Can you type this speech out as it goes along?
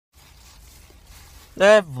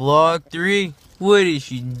That vlog 3. What is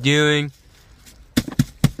she doing?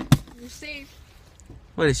 You're safe.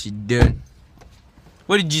 What is she doing?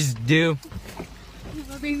 What did you just do?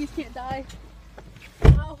 My babies can't die.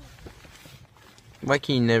 Ow. Why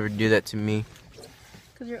can you never do that to me?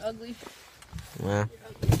 Because you're ugly. Well,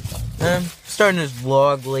 starting this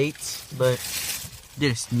vlog late, but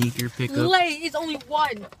did a sneaker pickup. Late. It's only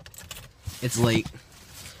 1. It's late.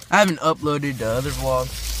 I haven't uploaded the other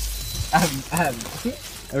vlogs. I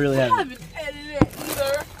haven't. I really I haven't. haven't edited it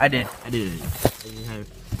either. I did it. I didn't have it.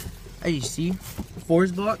 Hey, you see?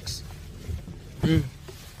 Force box?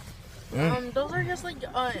 Those are just like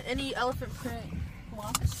any elephant print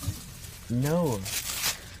blocks. No.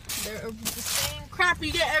 They're the same crap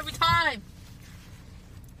you get every time.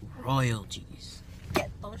 Royalties.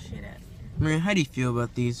 Get those shit at. Maria, how do you feel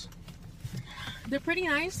about these? They're pretty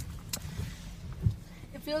nice.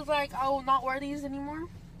 It feels like I will not wear these anymore.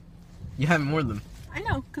 You haven't worn them. I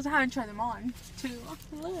know, because I haven't tried them on, too.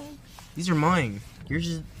 These are mine. Yours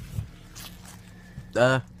is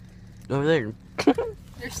over there.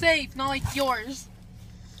 They're safe, not like yours.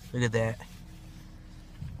 Look at that.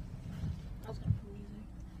 I was gonna put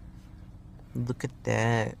music. Look at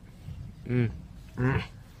that.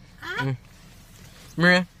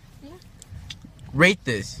 Maria, Yeah? rate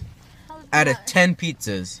this How's out of that? 10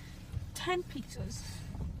 pizzas. 10 pizzas.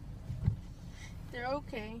 They're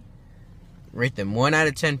okay. Rate them 1 out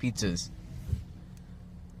of 10 pizzas.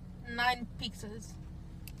 9 pizzas.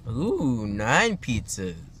 Ooh, 9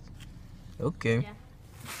 pizzas. Okay. Yeah.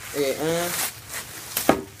 Okay,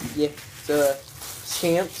 yeah, so,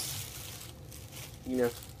 champs, you know,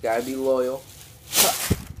 gotta be loyal.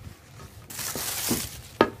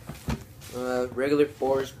 Regular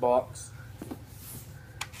Forest box.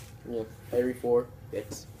 Yeah, every 4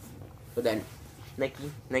 fits. But then,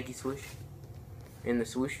 Nike swoosh. And the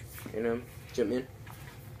swoosh, and jump in.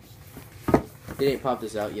 They didn't pop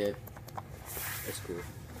this out yet. That's cool.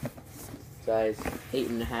 Size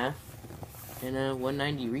 8.5. And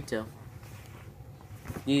 $190 retail.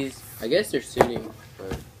 These, I guess they're suiting,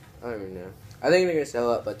 but I don't even know. I think they're gonna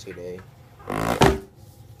sell out by today.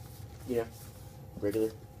 You know,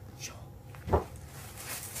 regular.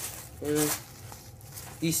 And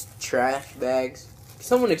these trash bags. Can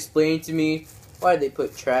someone explain to me why they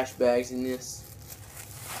put trash bags in this?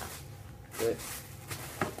 But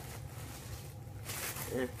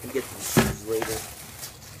we'll get to the shoes later.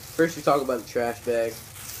 First, we talk about the trash bag.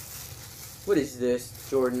 What is this,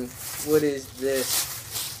 Jordan? What is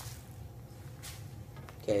this?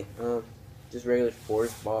 Okay, just regular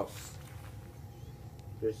Forest box.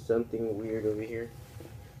 There's something weird over here,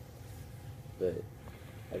 but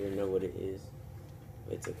I don't know what it is.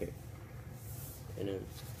 But it's okay. And you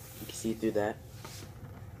can see through that.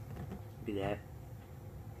 Look at that.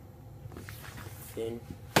 Then,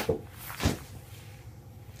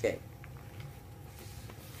 okay.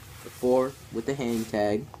 The 4 with the hang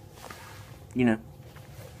tag. You know,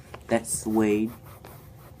 that's suede.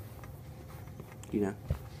 You know.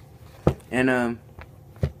 And,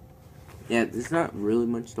 yeah, there's not really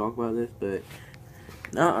much to talk about this, but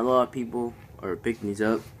not a lot of people are picking these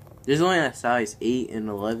up. There's only a size 8 and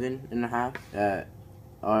 11.5 at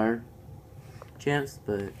our champs,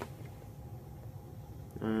 but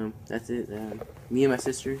that's it. Me and my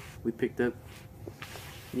sister, we picked up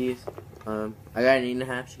these. I got an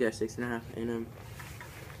 8.5, she got a 6.5, and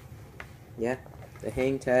yeah, the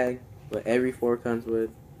hang tag, what every 4 comes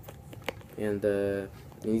with, and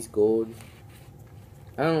these gold.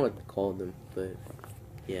 I don't know what to call them, but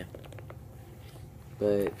yeah.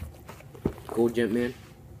 But gold Jumpman.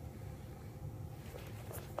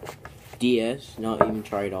 DS, not even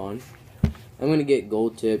tried on. I'm gonna get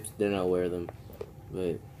gold tips, then I'll wear them.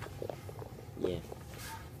 But yeah,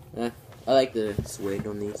 I like the suede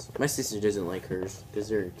on these. My sister doesn't like hers because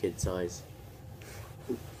they're kid size,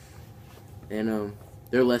 and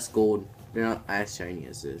they're less gold. They're not as shiny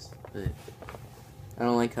as this. But I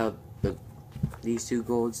don't like how these 2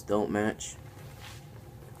 golds don't match.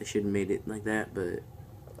 They should have made it like that, but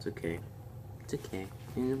it's okay. It's okay.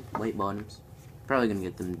 And white bottoms. Probably gonna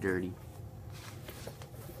get them dirty.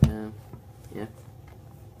 Yeah.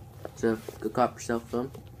 So go cop yourself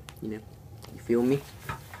some. You know, you feel me?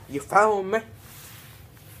 You follow me?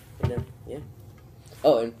 And yeah.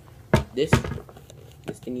 Oh, and this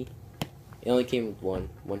thingy, it only came with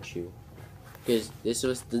one shoe, because this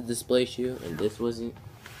was the display shoe and this wasn't.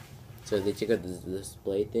 So they took out the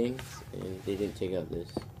display things and they didn't take out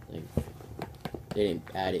this thing. They didn't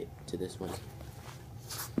add it to this one.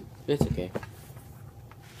 But it's okay.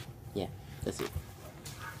 Yeah, that's it.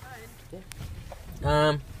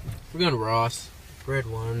 Yeah. We're going to Ross. Red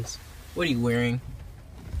ones. What are you wearing?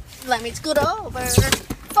 Let me scoot over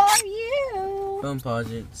for you. Phone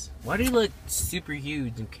posits. Why do you look super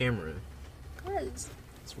huge in camera? Cause.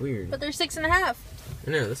 It's weird. But they're 6.5. I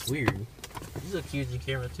know, that's weird. These look huge in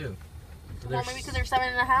camera too. Well, maybe because they're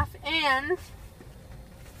 7.5 and.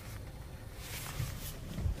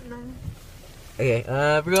 No. Okay,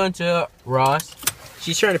 we're going to Ross.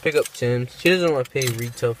 She's trying to pick up Tim's. She doesn't want to pay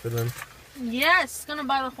retail for them. Yes, gonna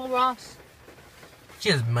buy the whole Ross. She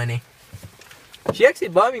has money. She actually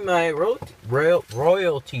bought me my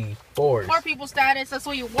royalty fours. Poor people status, that's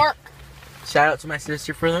what you work. Shout out to my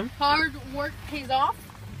sister for them. Hard work pays off.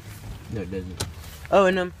 No, it doesn't. Oh,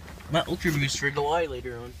 and my Ultra Boost for July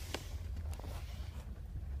later on.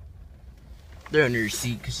 They're under your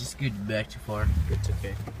seat because she scooted back too far. It's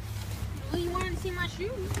okay. Well, you wanted to see my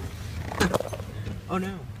shoes. Oh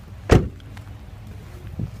no.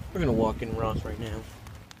 We're gonna walk in Ross right now.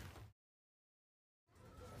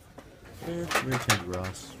 We're gonna take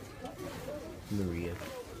Ross. Maria.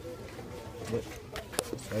 What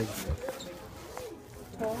size is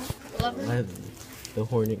that? 11. The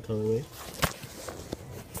Hornet colorway.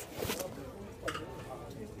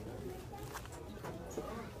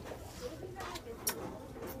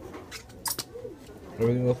 Are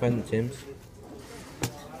we gonna go find the Tims?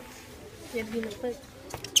 You have to be in the clip.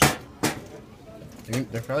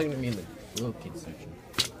 They're probably gonna be in the little kids section.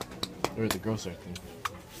 Or the girl section.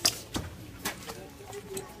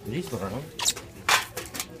 Are these brown?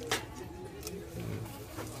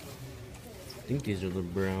 I think these are the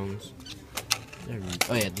browns.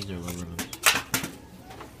 Oh yeah, these are the browns.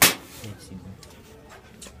 Can't see them.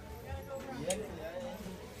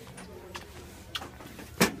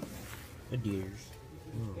 Adidas.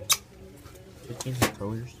 Oh. 15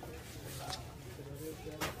 colors.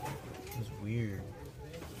 That's weird.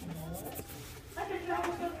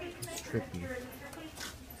 It's trippy.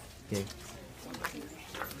 Okay.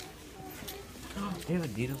 They have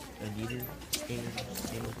Adidas scanners.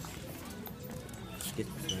 Get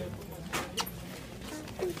them.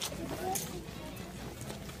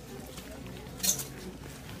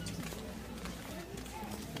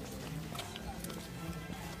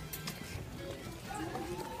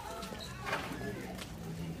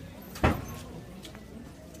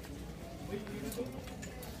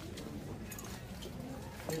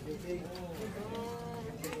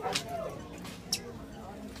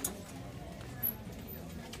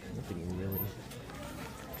 Nothing really.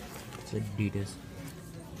 It's Adidas.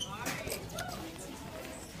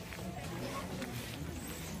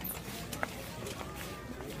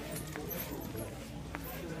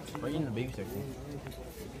 Why are you in the baby section?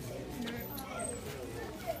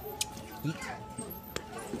 Eat.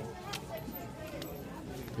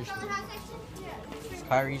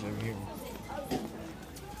 Kyrie's over here.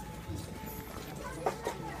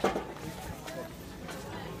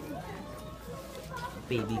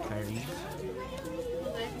 Baby Kyrie.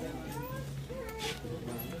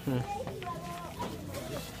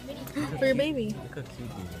 For your baby. Look how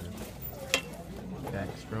cute these are.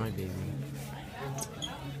 Facts for my baby.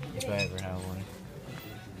 If I ever have one.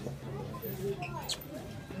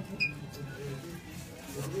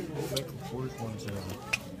 Where's one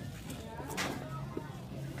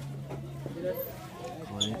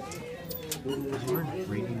Is your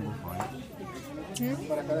reading behind?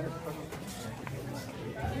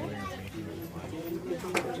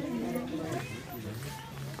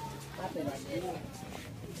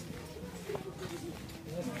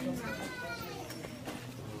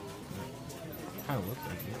 Kind of looks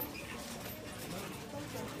like it.